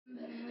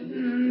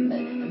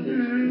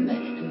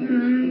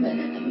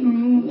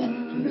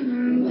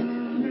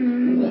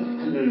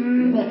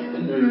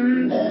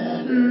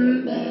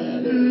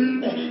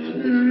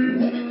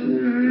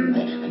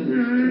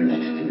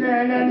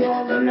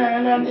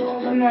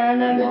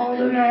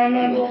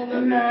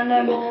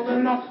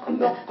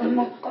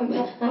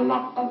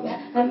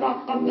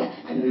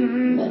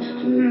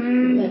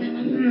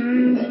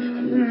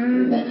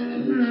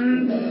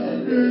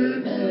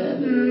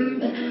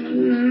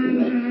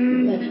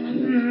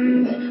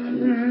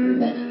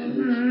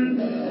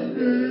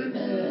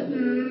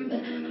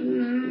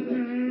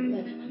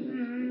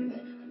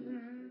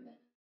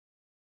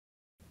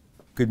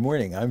Good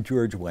morning. I'm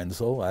George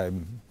Wenzel.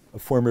 I'm a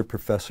former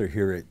professor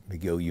here at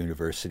McGill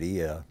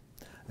University,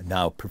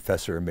 now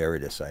Professor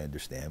Emeritus, I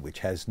understand, which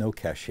has no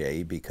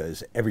cachet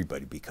because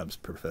everybody becomes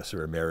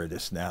Professor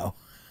Emeritus now.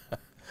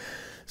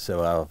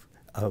 So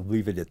I'll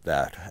leave it at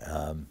that.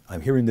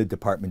 I'm here in the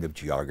Department of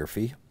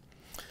Geography,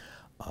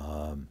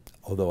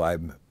 although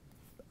I'm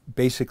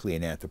basically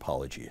an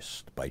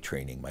anthropologist by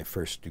training. My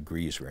first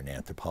degrees were in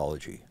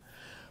anthropology.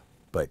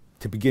 But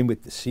to begin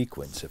with the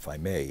sequence, if I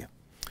may,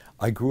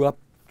 I grew up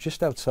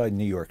just outside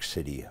New York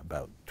City,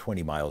 about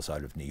 20 miles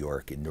out of New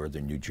York in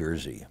northern New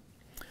Jersey,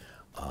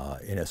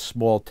 in a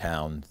small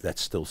town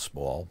that's still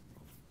small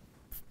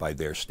by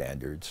their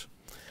standards.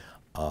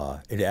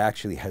 It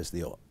actually has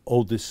the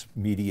oldest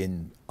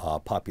median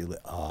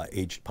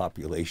aged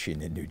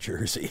population in New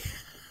Jersey.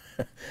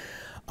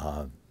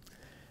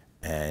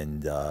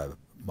 And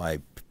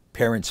my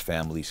parents'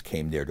 families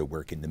came there to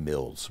work in the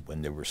mills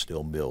when there were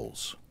still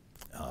mills,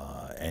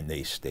 and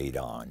they stayed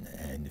on.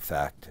 And in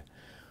fact,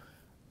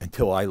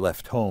 until I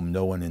left home,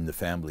 no one in the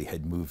family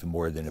had moved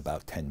more than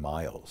about 10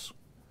 miles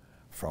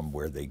from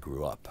where they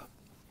grew up.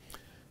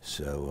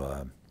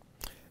 So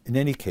in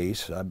any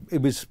case,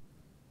 it was,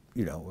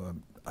 you know,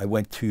 I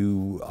went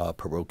to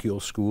parochial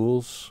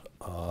schools.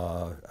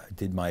 I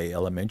did my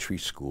elementary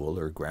school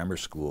or grammar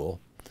school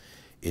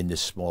in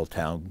this small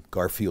town,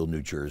 Garfield,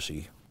 New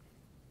Jersey,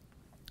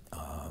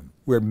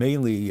 where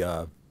mainly,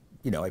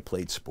 you know, I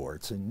played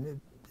sports and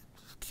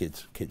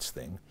kids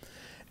thing.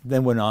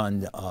 Then went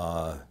on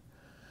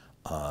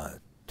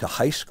to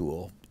high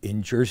school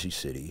in Jersey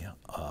City,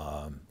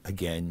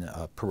 again,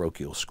 a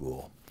parochial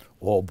school,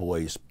 all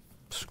boys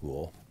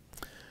school,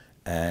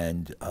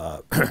 and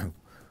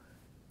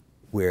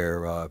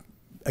where,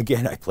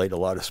 again, I played a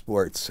lot of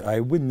sports. I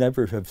would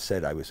never have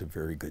said I was a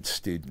very good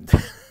student,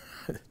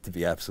 to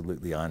be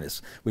absolutely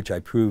honest, which I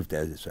proved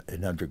as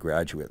an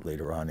undergraduate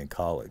later on in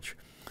college,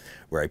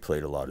 where I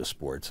played a lot of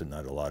sports and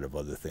not a lot of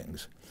other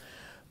things.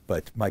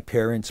 But my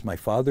parents, my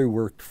father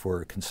worked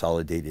for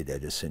Consolidated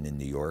Edison in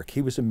New York.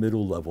 He was a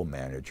middle-level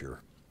manager.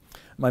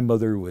 My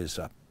mother was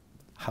a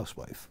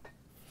housewife.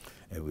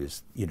 It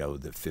was, you know,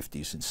 the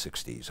 50s and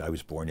 60s. I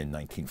was born in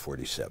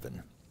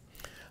 1947.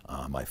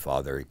 My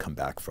father had come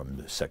back from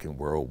the Second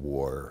World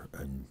War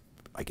in,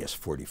 I guess,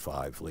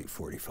 45, late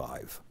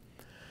 45.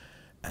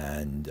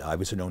 And I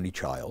was an only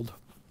child.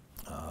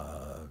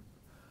 I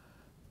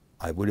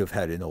would have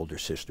had an older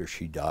sister.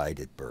 She died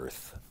at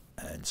birth.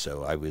 And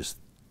so I was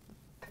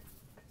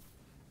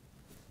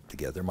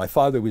together. My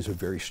father was a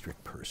very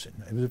strict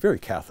person. It was a very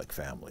Catholic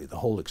family. The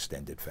whole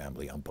extended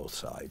family on both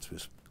sides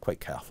was quite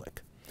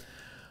Catholic.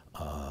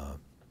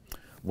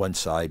 One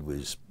side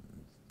was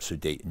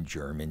Sudeten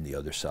German, the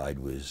other side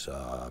was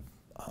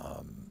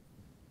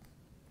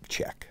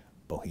Czech,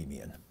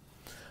 Bohemian.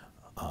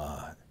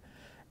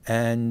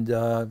 And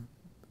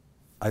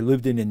I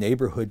lived in a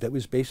neighborhood that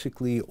was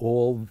basically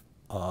all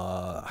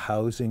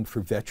housing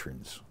for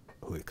veterans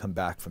who had come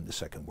back from the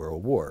Second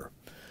World War.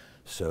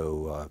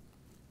 So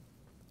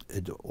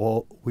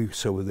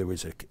so there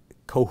was a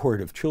cohort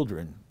of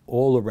children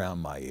all around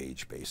my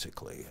age,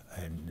 basically,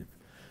 and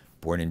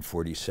born in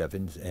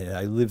 47, and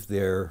I lived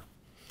there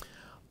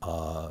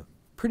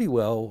pretty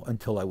well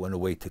until I went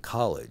away to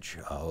college,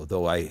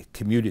 although I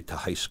commuted to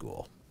high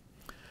school,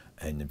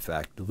 and in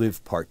fact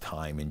lived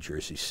part-time in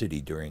Jersey City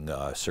during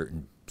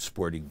certain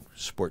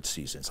sports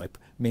seasons. I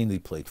mainly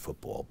played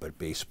football, but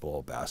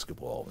baseball,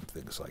 basketball, and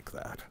things like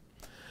that.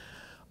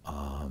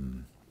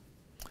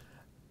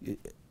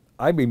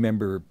 I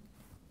remember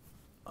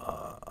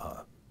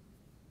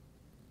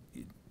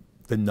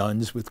the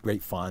nuns with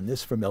great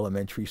fondness from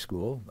elementary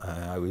school.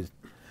 I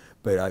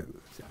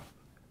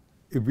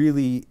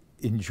really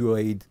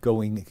enjoyed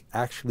going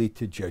actually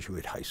to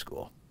Jesuit high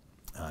school.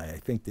 I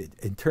think that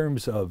in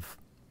terms of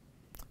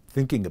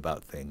thinking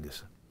about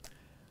things,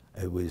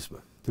 it was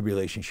the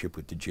relationship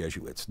with the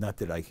Jesuits. Not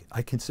that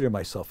I consider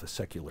myself a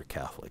secular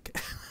Catholic.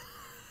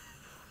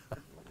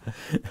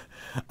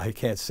 I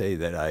can't say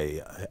that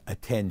I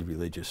attend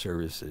religious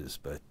services,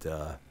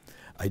 but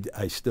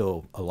I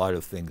still, a lot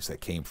of things that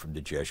came from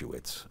the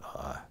Jesuits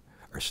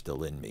are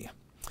still in me.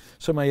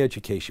 So my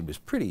education was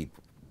pretty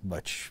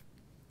much,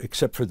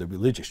 except for the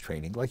religious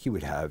training, like you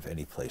would have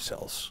any place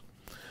else,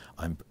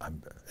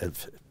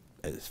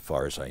 as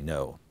far as I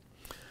know.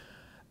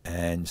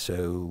 And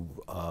so,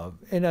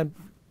 and I'm,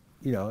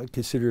 you know, I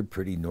consider it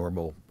pretty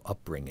normal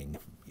upbringing,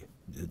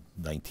 the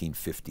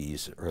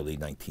 1950s, early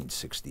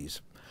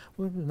 1960s.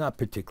 We're not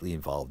particularly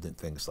involved in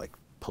things like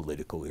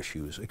political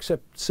issues,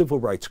 except civil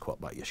rights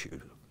caught my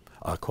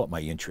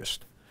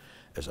interest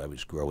as I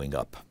was growing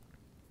up.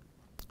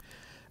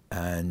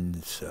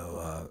 And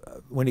so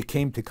when it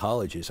came to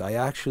colleges,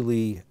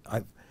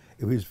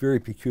 it was very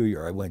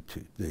peculiar. I went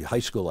to the high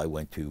school I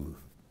went to,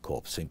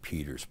 called St.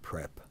 Peter's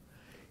Prep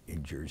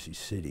in Jersey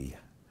City,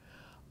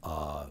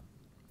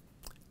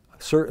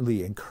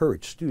 certainly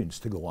encouraged students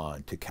to go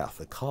on to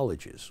Catholic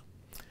colleges.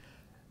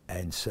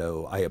 And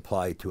so I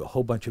applied to a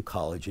whole bunch of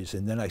colleges,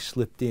 and then I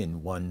slipped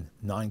in one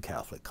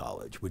non-Catholic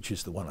college, which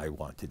is the one I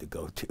wanted to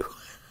go to.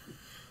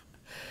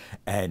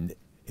 And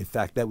in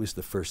fact, that was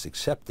the first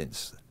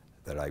acceptance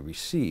that I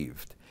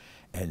received.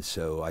 And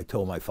so I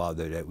told my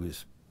father that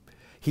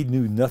he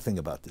knew nothing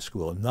about the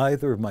school.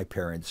 Neither of my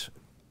parents,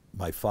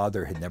 my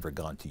father had never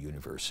gone to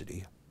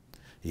university.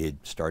 He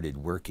had started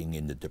working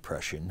in the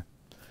Depression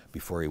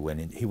before he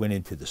went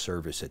into the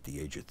service at the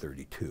age of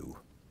 32.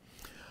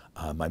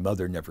 My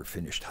mother never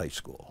finished high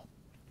school.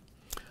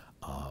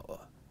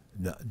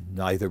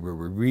 Neither were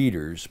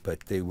readers,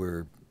 but they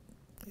were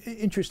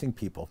interesting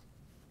people.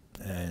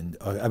 And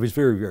I was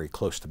very, very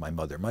close to my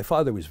mother. My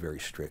father was very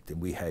strict, and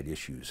we had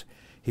issues.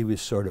 He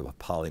was sort of a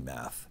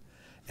polymath,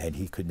 and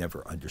he could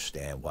never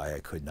understand why I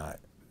could not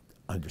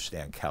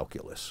understand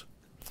calculus.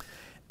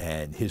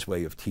 And his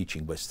way of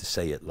teaching was to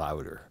say it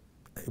louder.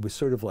 It was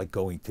sort of like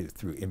going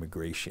through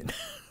immigration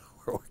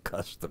or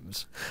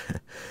customs,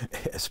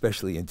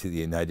 especially into the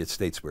United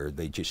States, where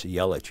they just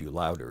yell at you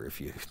louder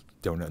if you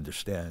don't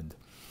understand.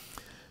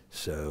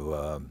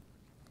 So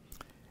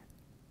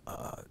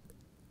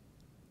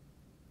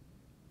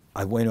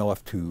I went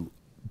off to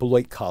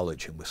Beloit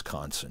College in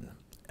Wisconsin,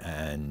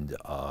 and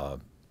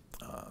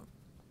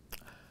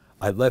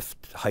I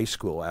left high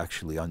school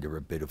actually under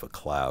a bit of a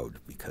cloud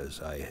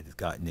because I had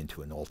gotten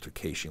into an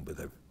altercation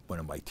with one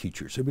of my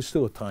teachers. It was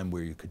still a time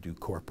where you could do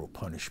corporal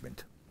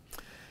punishment,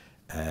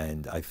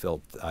 and I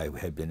felt I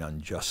had been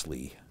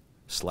unjustly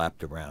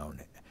slapped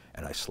around,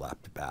 and I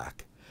slapped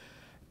back.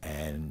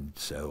 And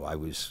so I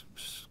was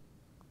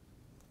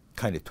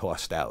kind of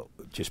tossed out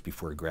just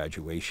before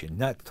graduation.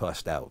 Not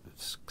tossed out,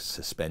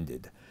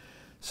 suspended.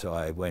 So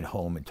I went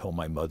home and told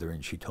my mother,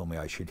 and she told me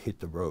I should hit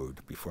the road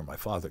before my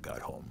father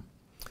got home.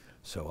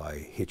 So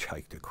I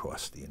hitchhiked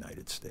across the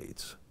United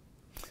States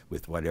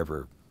with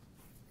whatever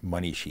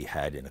money she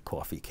had in a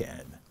coffee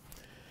can.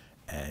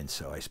 And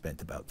so I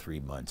spent about 3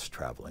 months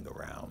traveling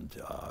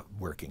around,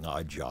 working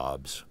odd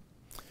jobs,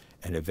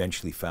 and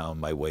eventually found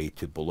my way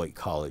to Beloit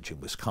College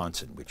in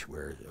Wisconsin,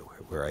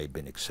 where I had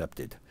been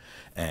accepted.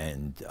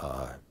 And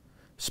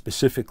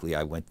specifically,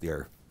 I went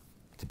there,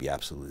 to be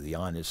absolutely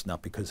honest,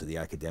 not because of the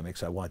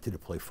academics. I wanted to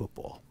play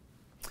football,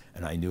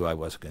 and I knew I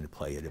wasn't going to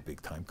play at a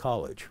big-time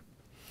college.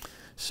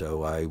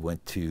 So I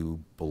went to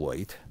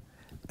Beloit,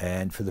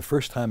 and for the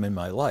first time in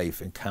my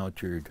life,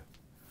 encountered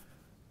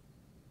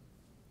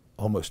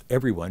almost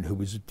everyone who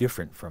was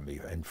different from me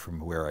and from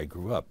where I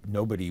grew up.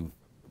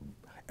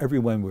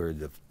 Everyone were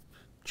the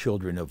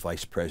children of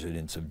vice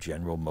presidents of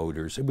General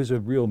Motors. It was a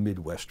real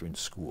Midwestern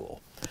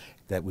school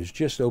that was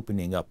just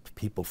opening up to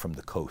people from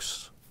the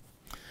coasts.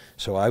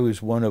 So I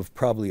was one of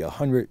probably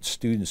 100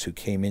 students who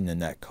came in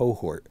that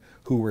cohort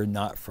who were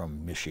not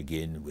from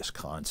Michigan,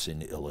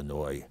 Wisconsin,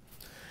 Illinois.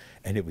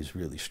 And it was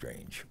really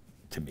strange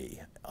to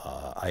me.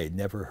 I had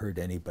never heard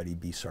anybody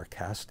be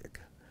sarcastic.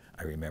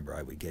 I remember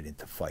I would get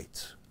into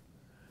fights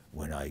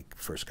when I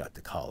first got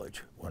to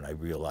college, when I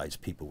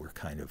realized people were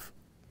kind of...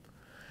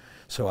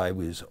 So I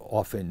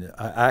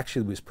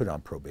actually was put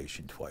on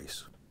probation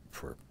twice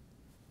for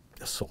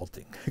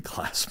assaulting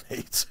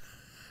classmates.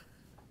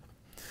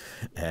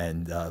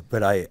 And,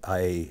 but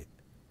I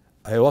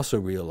also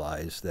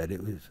realized that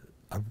it was,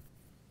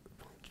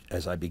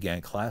 as I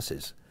began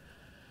classes,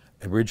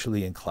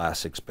 originally in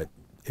classics, but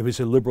it was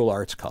a liberal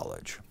arts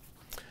college.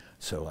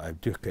 So I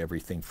took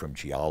everything from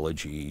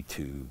geology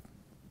to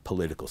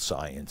political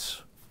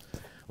science,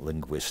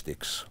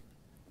 linguistics,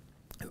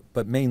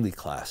 but mainly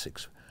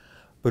classics.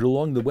 But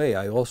along the way,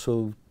 I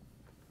also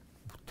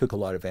took a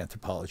lot of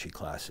anthropology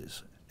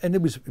classes. And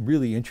it was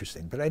really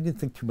interesting, but I didn't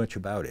think too much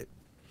about it.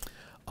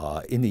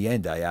 In the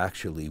end, I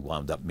actually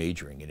wound up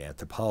majoring in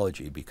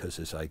anthropology because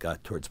as I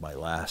got towards my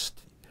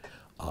last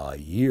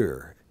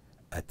year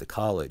at the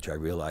college, I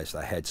realized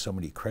I had so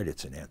many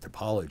credits in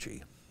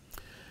anthropology.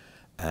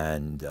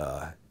 And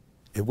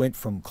it went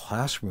from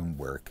classroom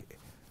work.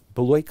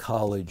 Beloit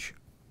College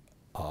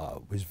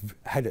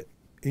had an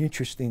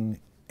interesting...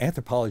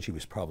 Anthropology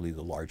was probably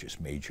the largest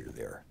major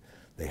there.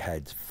 They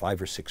had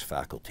 5 or 6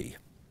 faculty.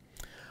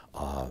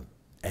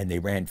 And they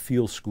ran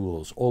field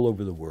schools all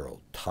over the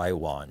world: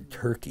 Taiwan,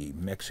 Turkey,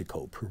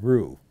 Mexico,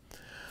 Peru.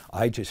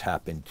 I just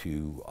happened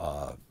to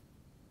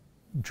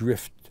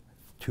drift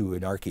to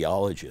an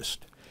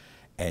archaeologist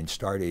and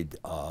started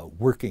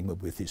working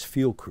with his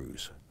field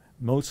crews,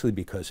 mostly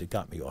because it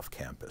got me off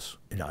campus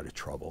and out of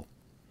trouble.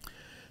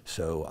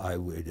 So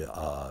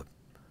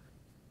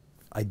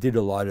I did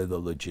a lot of the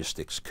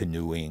logistics,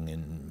 canoeing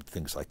and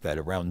things like that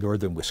around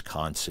northern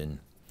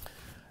Wisconsin,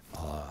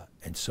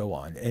 and so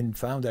on, and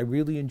found I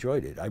really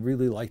enjoyed it. I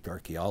really liked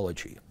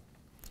archaeology.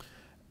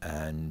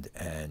 And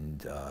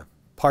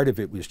part of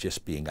it was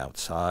just being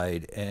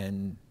outside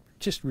and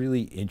just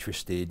really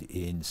interested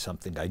in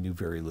something I knew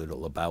very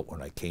little about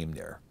when I came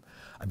there.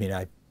 I mean,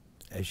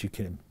 as you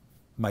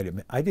might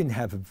admit, I didn't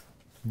have a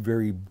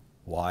very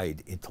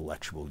wide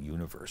intellectual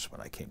universe when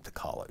I came to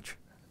college.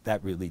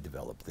 That really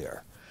developed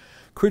there.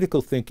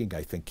 Critical thinking,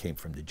 I think, came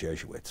from the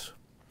Jesuits,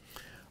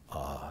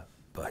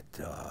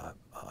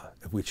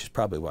 which is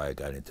probably why I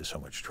got into so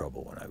much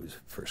trouble when I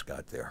first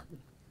got there.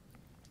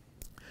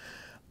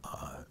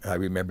 I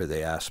remember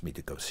they asked me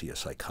to go see a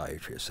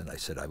psychiatrist, and I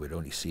said I would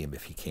only see him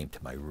if he came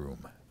to my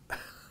room,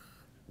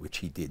 which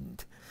he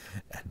didn't.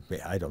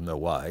 And I don't know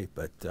why,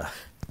 but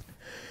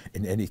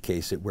in any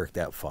case, it worked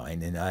out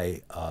fine. And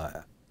I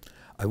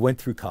went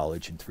through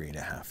college in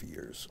 3.5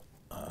 years,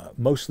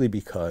 mostly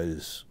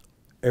because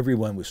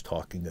everyone was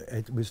talking.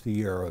 It was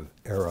the era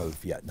of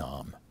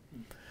Vietnam,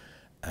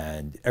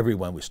 and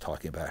everyone was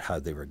talking about how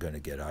they were going to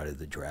get out of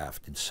the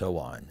draft and so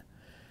on.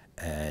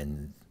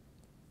 And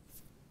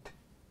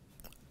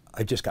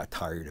I just got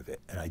tired of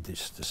it, and I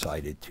just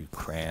decided to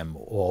cram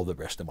all the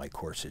rest of my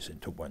courses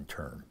into one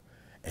term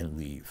and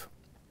leave,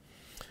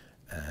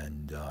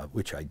 and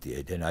which I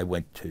did. And I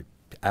went to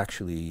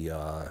actually,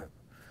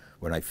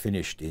 when I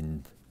finished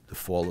in the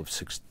fall of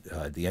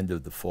the end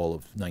of the fall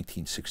of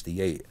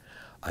 1968,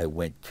 I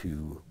went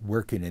to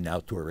work in an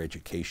outdoor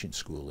education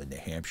school in New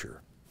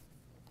Hampshire,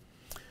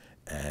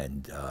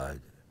 and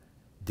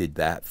did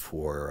that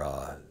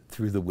for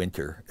through the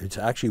winter. It's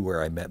actually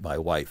where I met my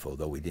wife,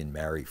 although we didn't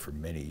marry for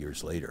many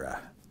years later.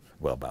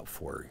 Well, about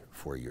four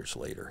years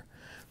later.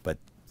 But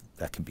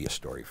that can be a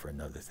story for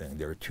another thing.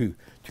 There are two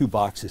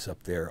boxes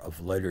up there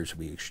of letters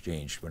we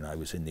exchanged when I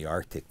was in the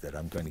Arctic that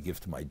I'm going to give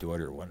to my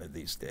daughter one of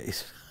these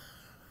days.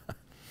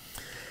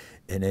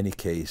 In any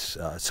case,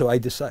 so I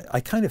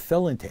kind of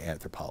fell into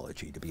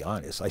anthropology, to be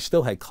honest. I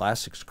still had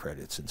classics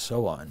credits and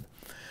so on,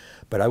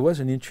 but I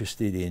wasn't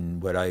interested in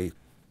what I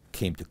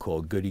came to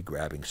call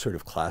goody-grabbing, sort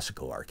of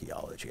classical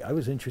archaeology. I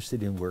was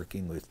interested in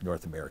working with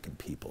North American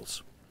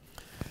peoples.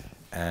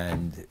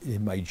 And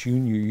in my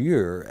junior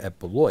year at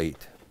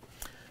Beloit,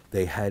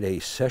 they had a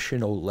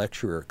sessional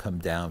lecturer come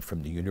down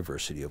from the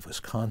University of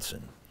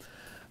Wisconsin.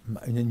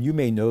 And you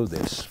may know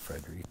this,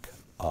 Frederick.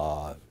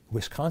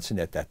 Wisconsin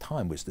at that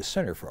time was the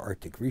center for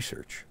Arctic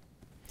research.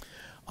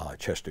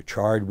 Chester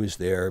Chard was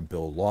there,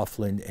 Bill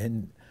Laughlin,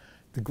 and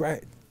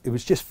it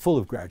was just full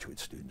of graduate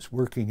students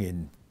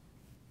working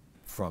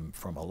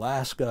from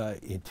Alaska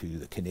into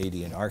the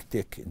Canadian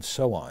Arctic and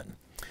so on.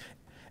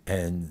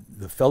 And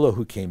the fellow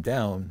who came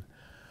down,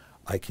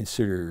 I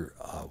consider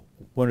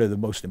one of the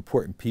most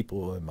important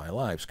people in my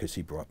lives, because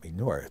he brought me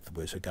north,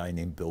 was a guy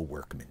named Bill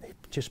Workman. He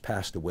just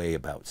passed away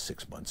about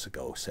 7 months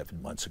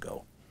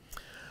ago.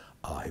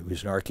 He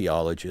was an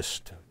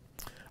archaeologist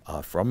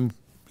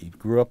he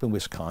grew up in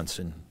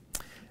Wisconsin,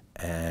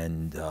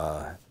 and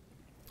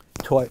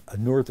taught a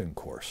northern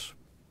course,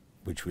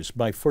 which was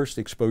my first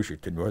exposure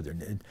to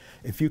northern. And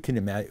if you can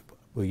imagine,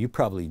 well, you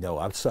probably know,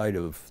 outside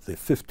of the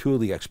Fifth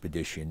Thule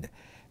expedition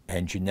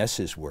and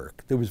Jeunesse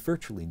work, there was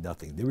virtually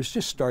nothing. There was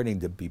just starting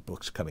to be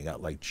books coming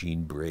out like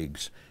Gene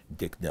Briggs,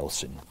 Dick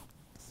Nelson,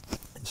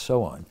 and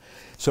so on.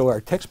 So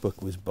our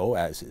textbook was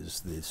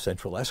Boaz's The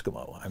Central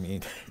Eskimo. I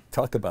mean,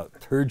 talk about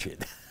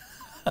turgid.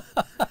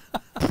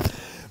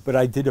 But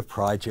I did a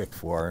project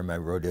for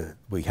him.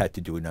 We had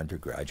to do an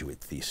undergraduate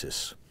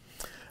thesis.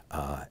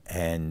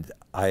 And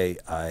I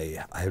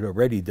had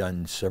already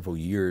done several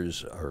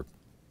years or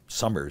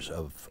summers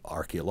of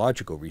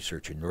archaeological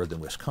research in northern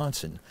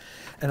Wisconsin.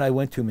 And I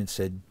went to him and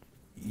said,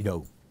 you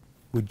know,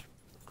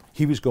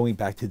 he was going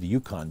back to the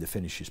Yukon to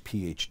finish his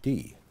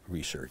PhD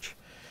research.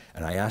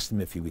 And I asked him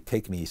if he would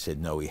take me. He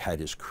said no, he had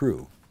his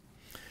crew.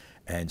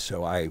 And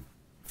so I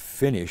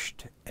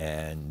finished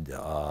and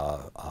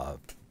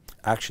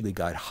actually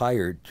got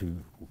hired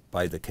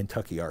by the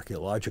Kentucky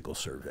Archaeological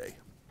Survey.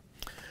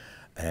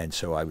 And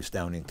so I was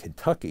down in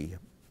Kentucky,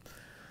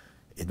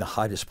 in the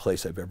hottest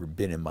place I've ever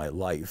been in my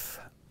life,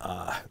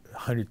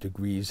 100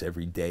 degrees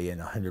every day and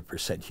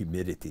 100%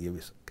 humidity. It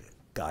was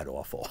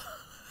god-awful.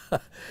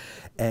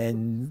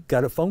 And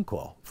got a phone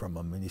call from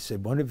him, and he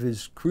said one of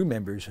his crew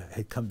members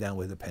had come down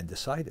with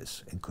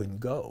appendicitis and couldn't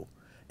go,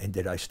 and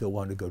did I still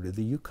want to go to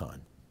the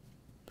Yukon?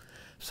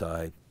 So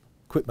I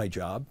quit my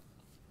job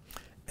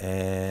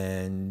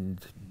and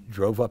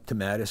drove up to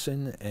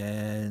Madison,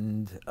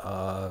 and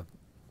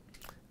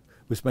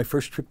was my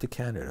first trip to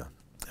Canada,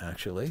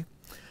 actually.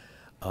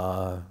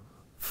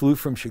 Flew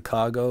from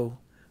Chicago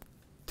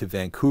to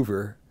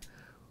Vancouver,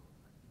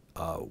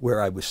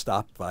 where I was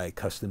stopped by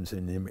Customs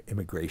and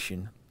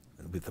Immigration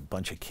with a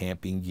bunch of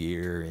camping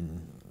gear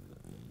and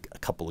a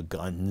couple of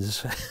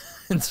guns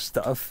and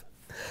stuff.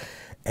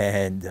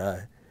 And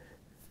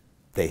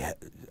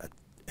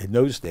in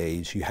those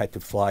days, you had to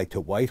fly to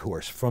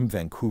Whitehorse from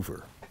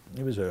Vancouver.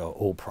 It was an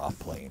old prop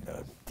plane,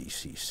 a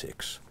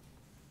DC-6.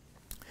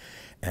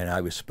 And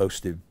I was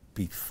supposed to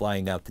be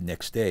flying out the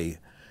next day.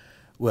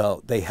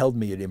 Well, they held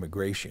me at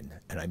immigration,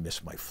 and I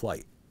missed my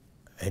flight.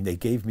 And they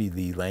gave me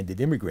the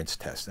landed immigrants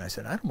test. And I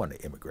said, I don't want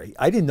to immigrate.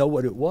 I didn't know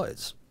what it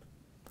was.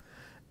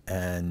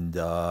 And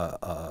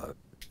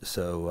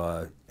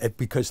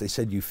because they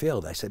said you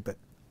failed, I said, but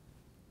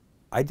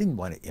I didn't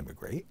want to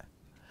immigrate.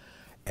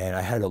 And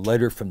I had a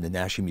letter from the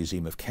National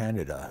Museum of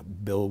Canada.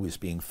 Bill was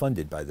being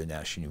funded by the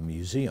National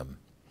Museum,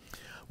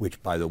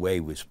 which, by the way,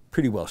 was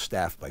pretty well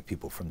staffed by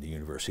people from the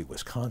University of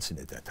Wisconsin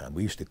at that time.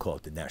 We used to call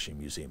it the National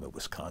Museum of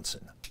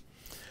Wisconsin.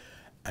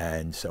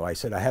 And so I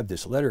said, I have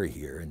this letter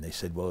here. And they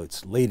said, well,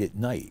 it's late at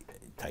night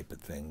type of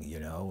thing, you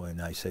know.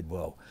 And I said,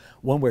 well,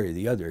 one way or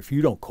the other, if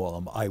you don't call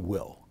him, I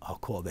will. I'll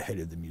call the head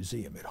of the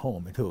museum at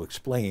home, and he'll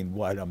explain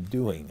what I'm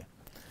doing.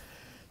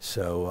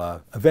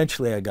 So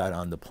eventually I got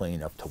on the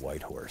plane up to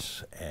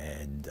Whitehorse.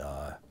 And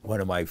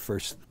one of my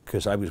first,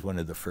 because I was one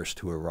of the first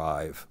to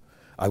arrive,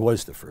 I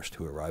was the first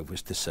to arrive,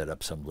 was to set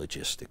up some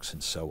logistics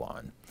and so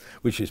on,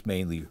 which is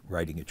mainly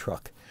renting a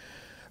truck,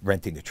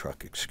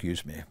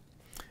 excuse me.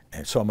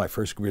 And saw my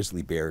first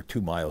grizzly bear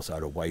 2 miles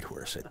out of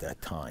Whitehorse at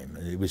that time.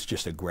 And it was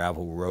just a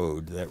gravel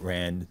road that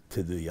ran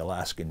to the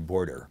Alaskan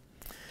border.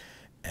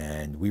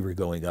 And we were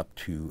going up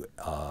to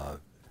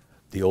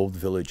the old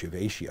village of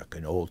Ashiok,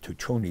 an old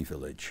Tuchoni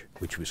village,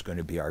 which was going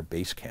to be our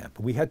base camp.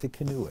 We had to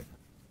canoe in.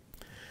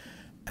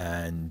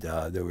 And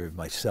there were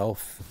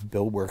myself,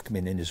 Bill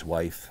Workman and his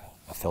wife,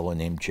 a fellow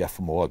named Jeff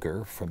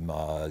Mauger from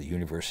the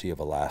University of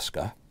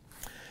Alaska,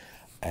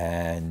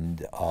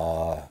 and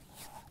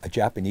a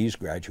Japanese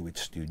graduate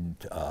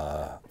student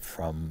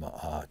from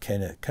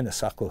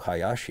Kanasaku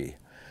Hayashi,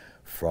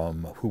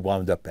 who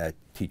wound up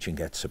teaching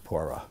at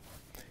Sapporo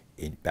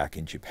back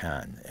in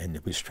Japan. And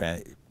it was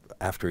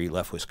after he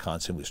left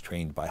Wisconsin, was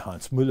trained by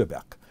Hans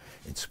Müllerbeck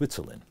in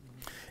Switzerland.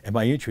 And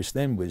my interest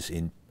then was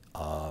in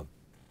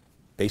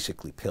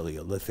basically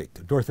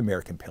Paleolithic, North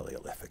American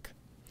Paleolithic,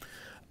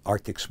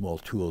 Arctic small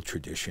tool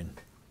tradition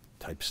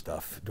type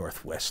stuff,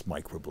 Northwest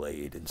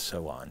microblade, and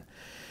so on.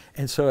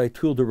 And so I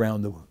tooled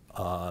around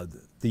the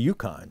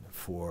Yukon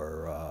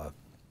for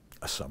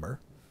a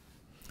summer,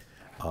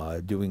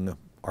 doing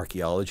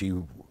archaeology,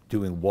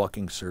 doing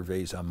walking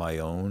surveys on my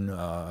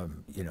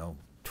own, you know,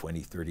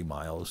 20, 30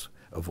 miles,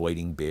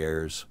 avoiding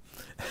bears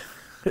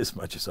as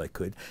much as I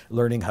could,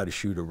 learning how to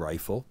shoot a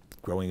rifle.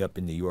 Growing up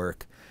in New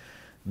York,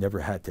 never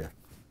had to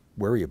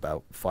worry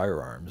about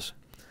firearms.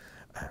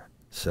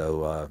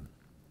 So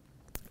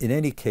in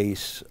any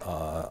case,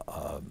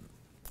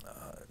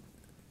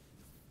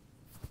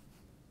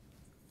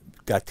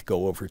 got to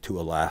go over to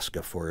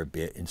Alaska for a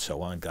bit and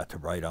so on, got to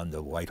ride on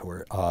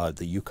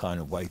the Yukon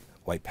and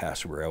White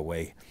Pass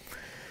Railway.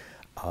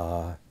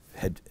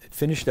 Had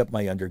finished up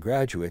my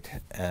undergraduate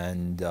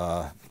and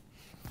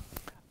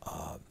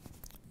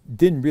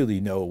didn't really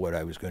know what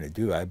I was going to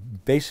do. I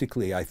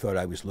thought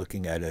I was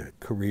looking at a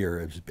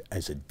career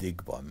as a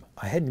dig bum.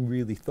 I hadn't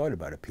really thought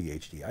about a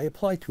PhD. I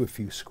applied to a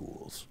few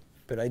schools,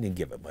 but I didn't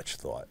give it much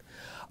thought.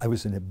 I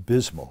was an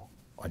abysmal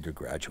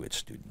undergraduate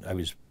student. I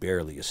was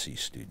barely a C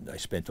student. I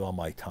spent all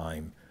my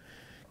time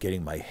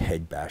getting my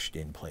head bashed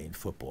in playing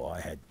football.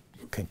 I had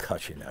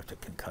concussion after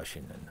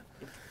concussion,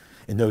 and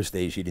in those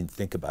days you didn't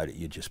think about it,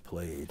 you just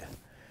played.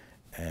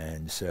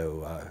 And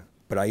so,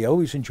 but I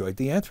always enjoyed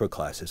the anthro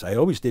classes. I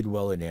always did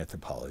well in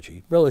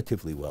anthropology,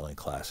 relatively well in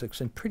classics,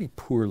 and pretty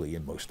poorly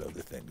in most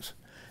other things.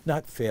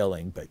 Not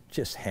failing, but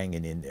just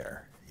hanging in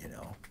there, you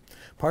know.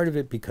 Part of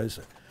it because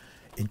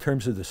in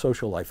terms of the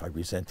social life, I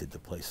resented the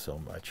place so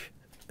much.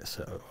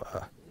 So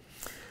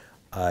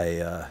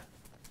I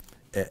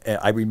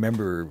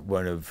remember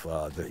one of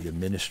the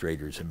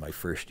administrators in my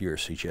first year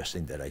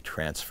suggesting that I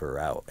transfer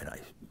out, and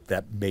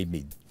that made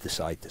me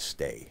decide to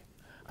stay.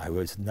 I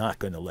was not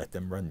going to let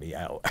them run me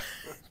out,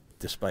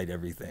 despite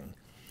everything.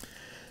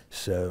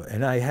 So,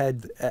 and I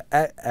had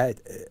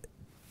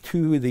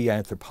two of the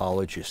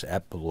anthropologists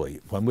at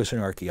Beloit. One was an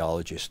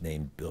archaeologist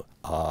named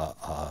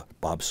Bob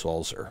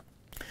Salzer,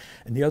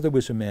 and the other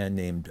was a man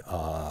named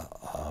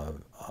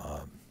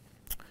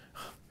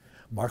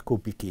Marco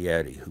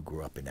Bicchieri, who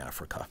grew up in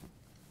Africa.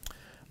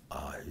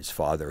 His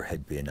father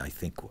had been, I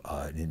think,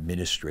 an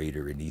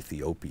administrator in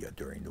Ethiopia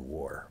during the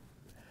war.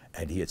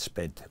 And he had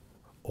spent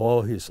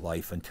all his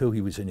life, until he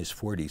was in his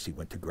 40s, he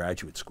went to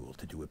graduate school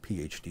to do a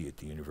PhD at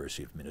the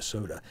University of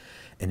Minnesota.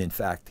 And in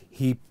fact,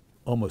 he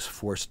almost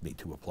forced me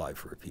to apply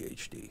for a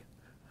PhD.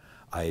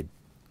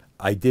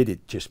 I did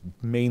it just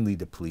mainly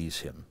to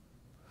please him.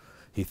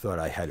 He thought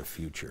I had a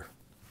future.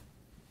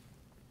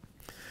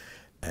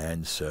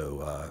 And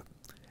so,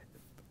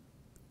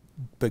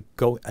 but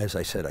as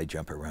I said, I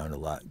jump around a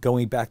lot.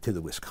 Going back to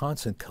the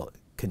Wisconsin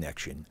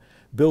connection,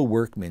 Bill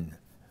Workman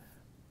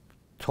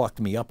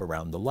talked me up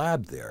around the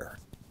lab there.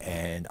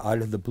 And out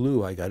of the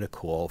blue, I got a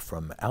call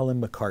from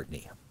Alan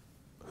McCartney,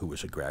 who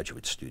was a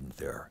graduate student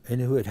there, and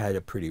who had had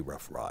a pretty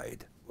rough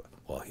ride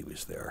while he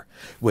was there.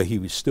 Well, he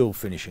was still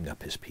finishing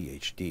up his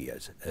PhD,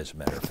 as a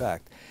matter of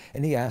fact.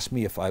 And he asked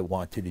me if I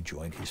wanted to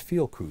join his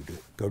field crew to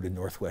go to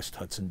Northwest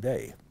Hudson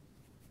Bay,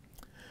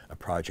 a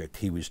project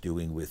he was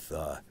doing with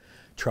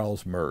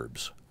Charles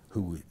Merbs,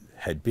 who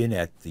had been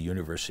at the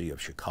University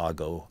of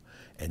Chicago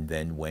and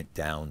then went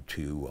down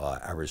to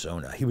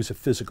Arizona. He was a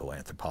physical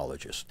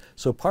anthropologist.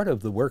 So part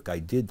of the work I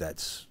did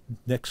that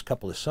next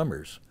couple of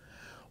summers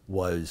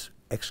was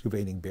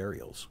excavating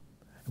burials.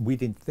 And we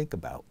didn't think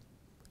about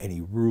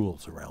any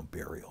rules around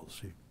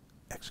burials.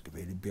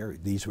 excavated burial.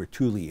 These were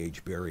Thule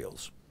age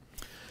burials.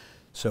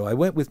 So I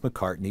went with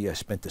McCartney. I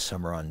spent the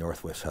summer on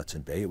Northwest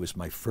Hudson Bay. It was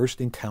my first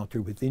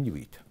encounter with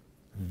Inuit,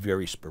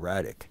 very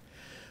sporadic.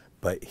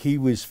 But he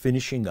was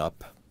finishing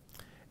up,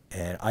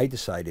 and I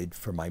decided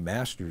for my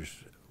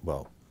master's,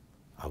 well,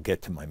 I'll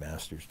get to my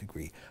master's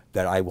degree,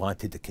 that I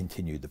wanted to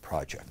continue the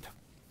project.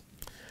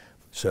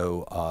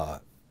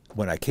 So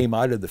when I came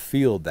out of the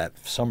field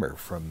that summer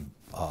from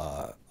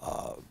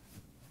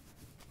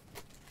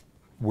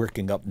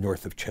working up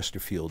north of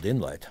Chesterfield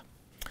Inlet,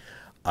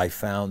 I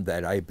found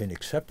that I had been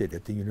accepted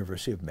at the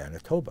University of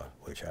Manitoba,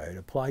 which I had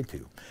applied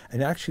to,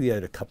 and actually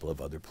at a couple of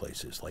other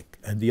places,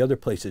 and the other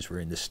places were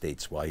in the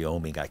States,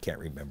 Wyoming, I can't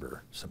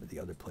remember some of the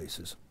other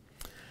places.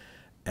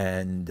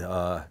 And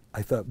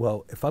I thought,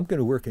 well, if I'm going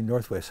to work in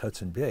Northwest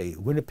Hudson Bay,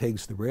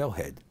 Winnipeg's the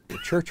railhead at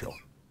Churchill,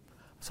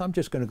 so I'm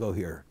just going to go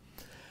here.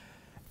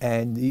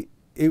 And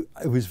it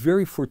was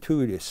very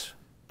fortuitous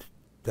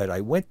that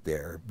I went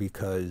there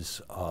because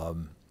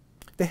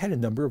they had a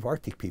number of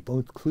Arctic people,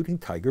 including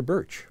Tiger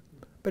Birch,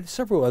 but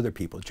several other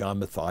people, John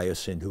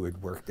Mathiasen, who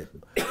had worked at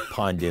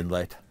Pond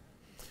Inlet,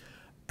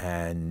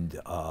 and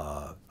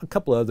a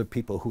couple of other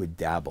people who had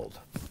dabbled,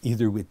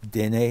 either with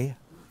Dene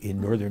in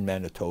northern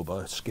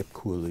Manitoba, Skip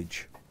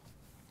Coolidge.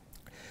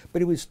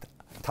 But it was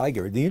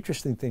Tiger. The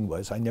interesting thing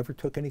was I never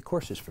took any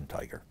courses from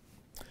Tiger.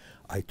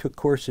 I took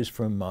courses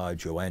from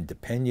Joanne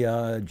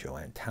DePena,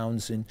 Joanne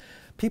Townsend,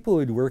 people who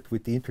had worked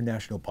with the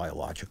International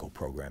Biological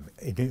Program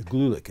in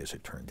Igloolik, as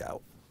it turned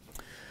out.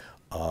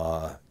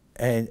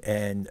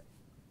 And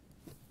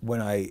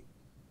when I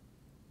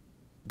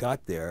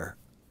got there,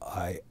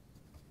 I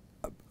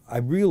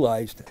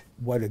realized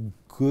what a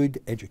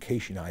good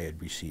education I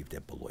had received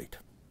at Beloit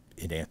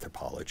in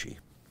anthropology.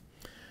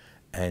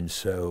 And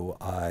so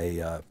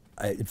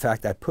in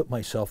fact, I put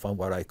myself on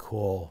what I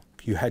call,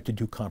 you had to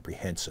do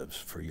comprehensives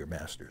for your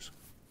master's,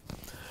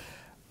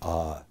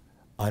 on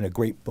a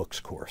great books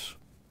course.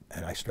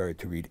 And I started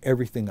to read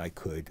everything I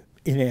could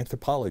in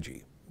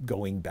anthropology,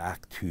 going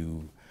back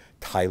to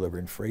Tyler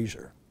and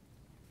Fraser,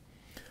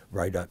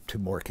 right up to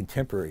more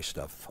contemporary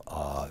stuff.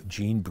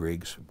 Jean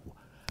Briggs,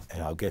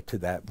 and I'll get to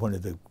that. One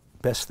of the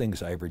best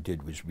things I ever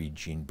did was read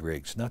Jean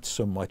Briggs. Not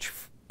so much,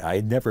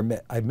 I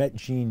met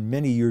Jean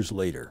many years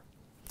later.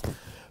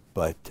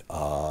 But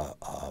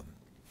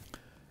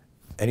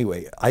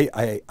anyway,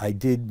 I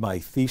did my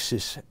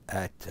thesis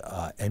at,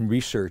 and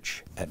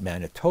research at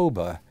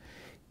Manitoba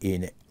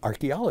in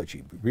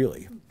archaeology,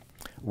 really,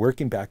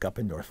 working back up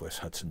in Northwest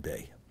Hudson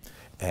Bay.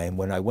 And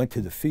when I went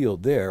to the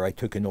field there, I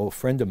took an old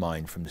friend of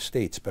mine from the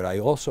States, but I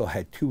also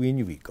had 2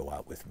 Inuit go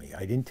out with me.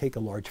 I didn't take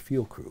a large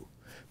field crew,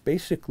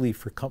 basically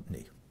for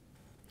company.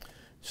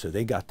 So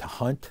they got to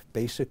hunt,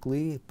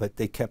 basically, but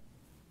they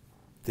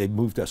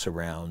moved us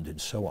around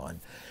and so on.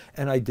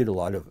 And I did a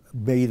lot of,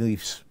 mainly,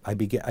 I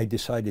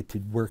decided to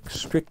work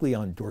strictly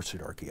on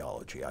Dorset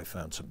archaeology. I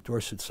found some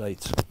Dorset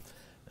sites.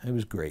 It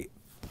was great.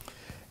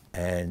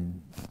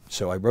 And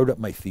so I wrote up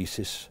my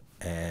thesis,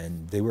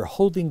 and they were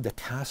holding the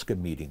CASCA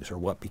meetings, or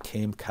what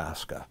became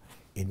CASCA,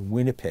 in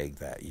Winnipeg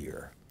that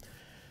year.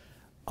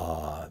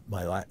 I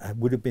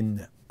would have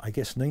been, I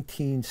guess,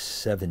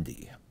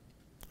 1970.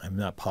 I'm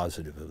not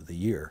positive of the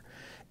year.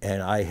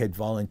 And I had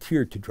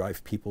volunteered to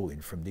drive people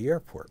in from the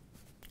airport.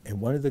 And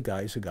one of the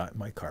guys who got in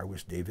my car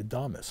was David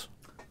Damas,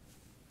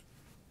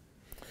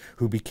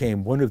 who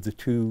became one of the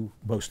 2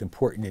 most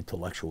important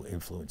intellectual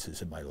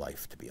influences in my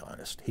life, to be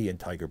honest, he and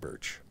Tiger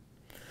Birch.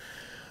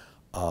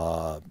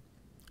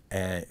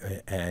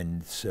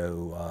 And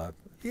so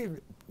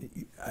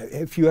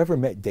if you ever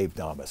met Dave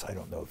Damas, I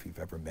don't know if you've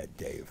ever met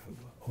Dave.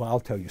 Well,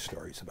 I'll tell you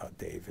stories about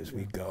Dave as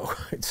we go.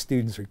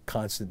 Students are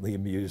constantly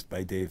amused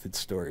by David's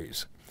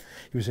stories.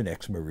 He was an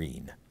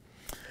ex-Marine,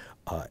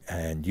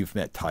 and you've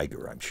met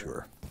Tiger, I'm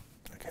sure.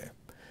 Okay,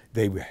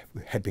 they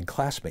had been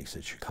classmates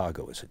at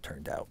Chicago, as it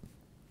turned out.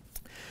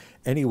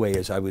 Anyway,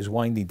 as I was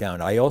winding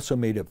down, I also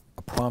made a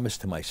promise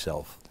to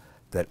myself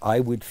that I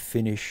would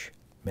finish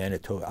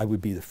Manitoba. I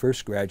would be the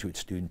first graduate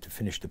student to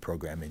finish the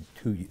program in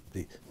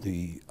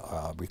the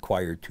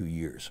required 2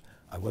 years.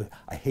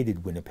 I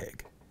hated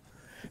Winnipeg.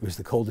 It was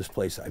the coldest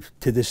place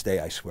to this day,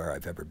 I swear,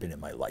 I've ever been in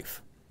my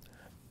life.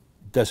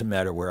 Doesn't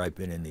matter where I've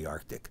been in the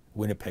Arctic.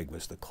 Winnipeg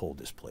was the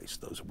coldest place.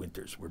 Those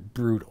winters were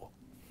brutal.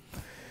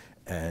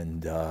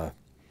 And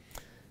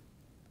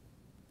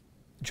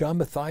John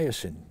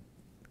Mathiasen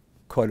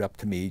caught up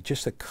to me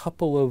just a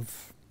couple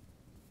of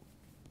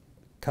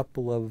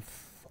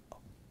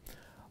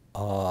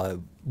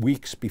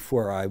weeks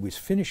before I was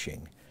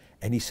finishing,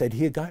 and he said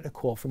he had gotten a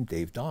call from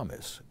Dave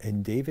Damas,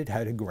 and David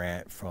had a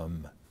grant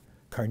from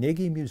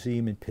Carnegie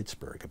Museum in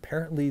Pittsburgh.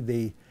 Apparently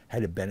they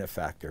had a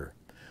benefactor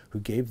who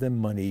gave them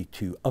money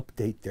to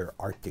update their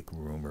Arctic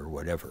room or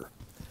whatever.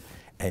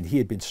 And he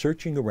had been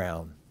searching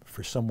around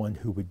for someone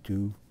who would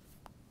do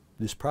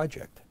this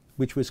project,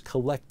 which was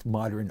collect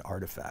modern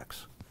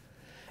artifacts.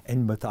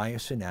 And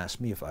Mathiasen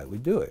asked me if I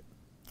would do it.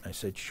 I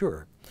said,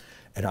 sure.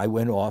 And I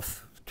went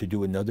off to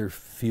do another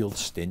field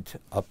stint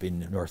up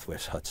in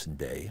Northwest Hudson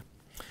Bay.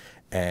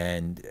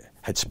 and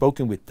had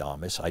spoken with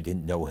Damas. I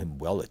didn't know him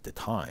well at the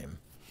time.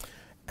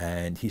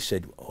 And he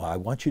said, well, I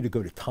want you to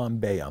go to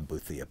Tombay on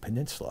Boothia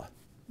Peninsula.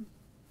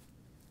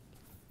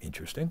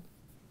 Interesting.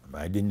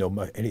 I didn't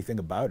know anything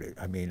about it.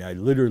 I mean, I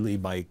literally,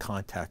 my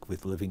contact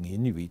with living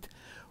Inuit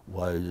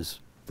was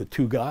the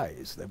two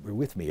guys that were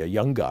with me, a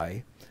young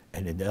guy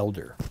and an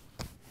elder.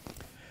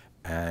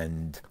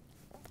 And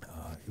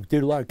we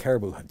did a lot of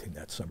caribou hunting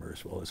that summer,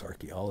 as well as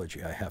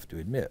archaeology, I have to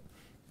admit.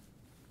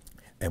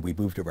 And we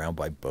moved around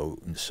by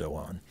boat and so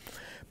on.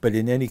 But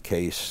in any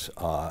case,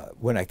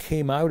 when I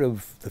came out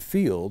of the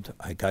field,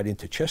 I got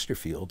into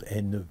Chesterfield,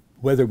 and the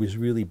weather was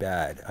really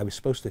bad. I was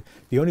supposed to,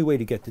 the only way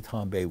to get to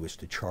Tombay was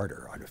to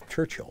charter out of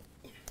Churchill.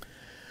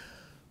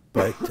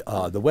 But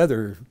the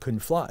weather couldn't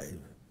fly.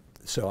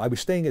 So I was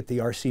staying at the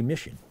RC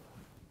Mission,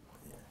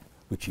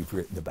 which you've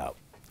written about.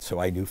 So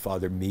I knew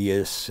Father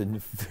Mias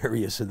and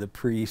various of the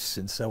priests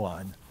and so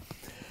on,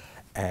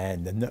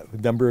 and a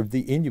number of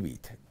the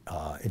Inuit.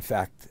 In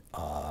fact,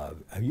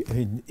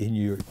 in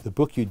the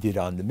book you did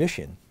on the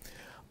mission,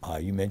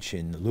 you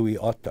mentioned Louis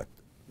Otot.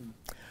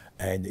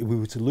 And it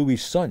was Louis'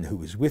 son who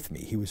was with me.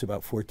 He was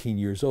about 14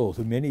 years old,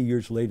 who many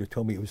years later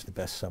told me it was the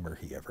best summer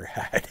he ever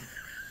had.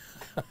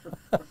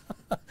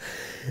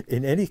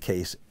 In any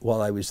case,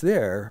 while I was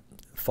there,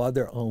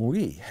 Father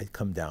Henri had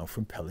come down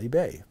from Pelly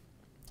Bay.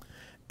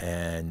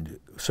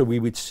 And so we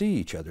would see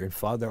each other, and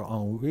Father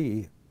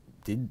Henri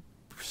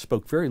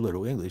spoke very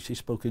little English. He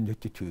spoke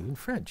in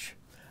French.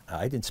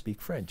 I didn't speak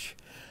French.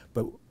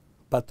 But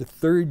about the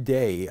third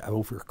day,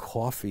 over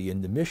coffee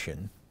in the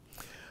mission,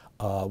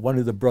 one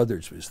of the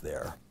brothers was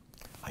there.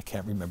 I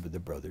can't remember the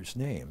brother's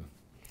name.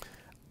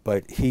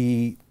 But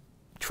he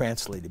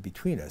translated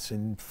between us,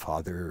 and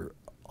Father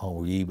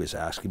Henri was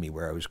asking me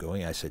where I was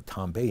going. I said,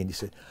 Tombay. And he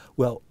said,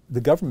 well,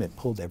 the government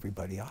pulled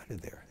everybody out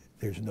of there.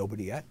 There's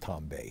nobody at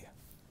Tombay.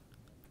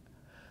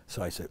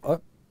 So I said,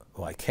 oh,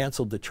 well, I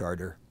canceled the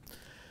charter,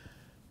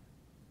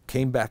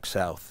 came back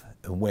south,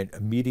 and went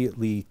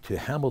immediately to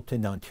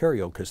Hamilton,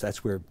 Ontario, because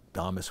that's where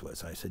Damas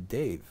was. I said,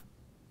 Dave,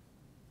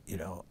 you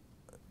know,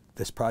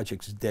 this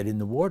project's dead in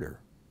the water.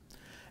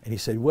 And he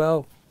said,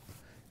 well,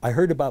 I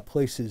heard about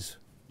places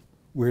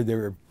where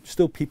there are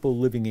still people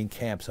living in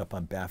camps up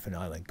on Baffin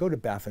Island. Go to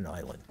Baffin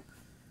Island.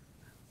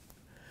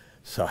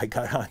 So I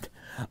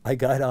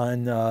got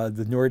on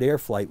the Nord Air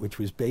flight, which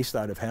was based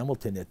out of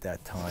Hamilton at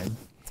that time.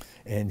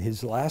 And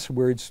his last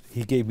words,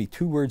 he gave me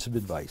 2 words of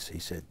advice. He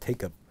said,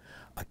 take a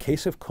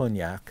case of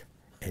cognac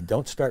and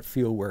don't start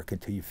field work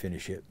until you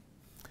finish it.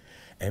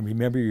 And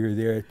remember, you're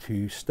there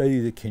to study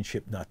the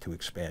kinship, not to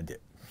expand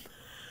it.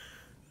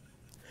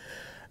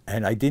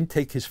 And I didn't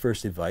take his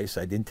first advice.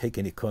 I didn't take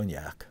any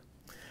cognac,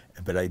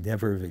 but I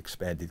never have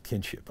expanded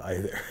kinship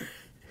either,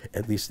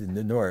 at least in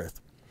the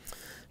North.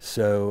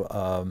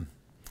 So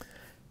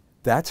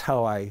that's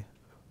how I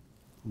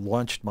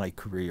launched my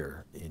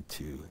career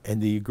into,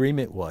 and the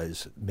agreement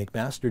was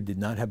McMaster did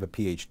not have a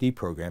PhD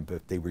program,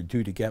 but they were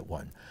due to get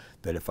one,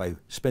 that if I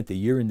spent a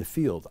year in the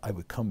field, I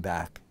would come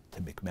back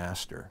to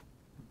McMaster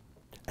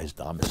as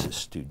Damas's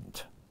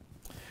student.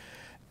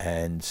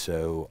 And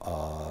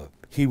so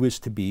he was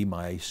to be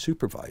my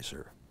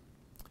supervisor.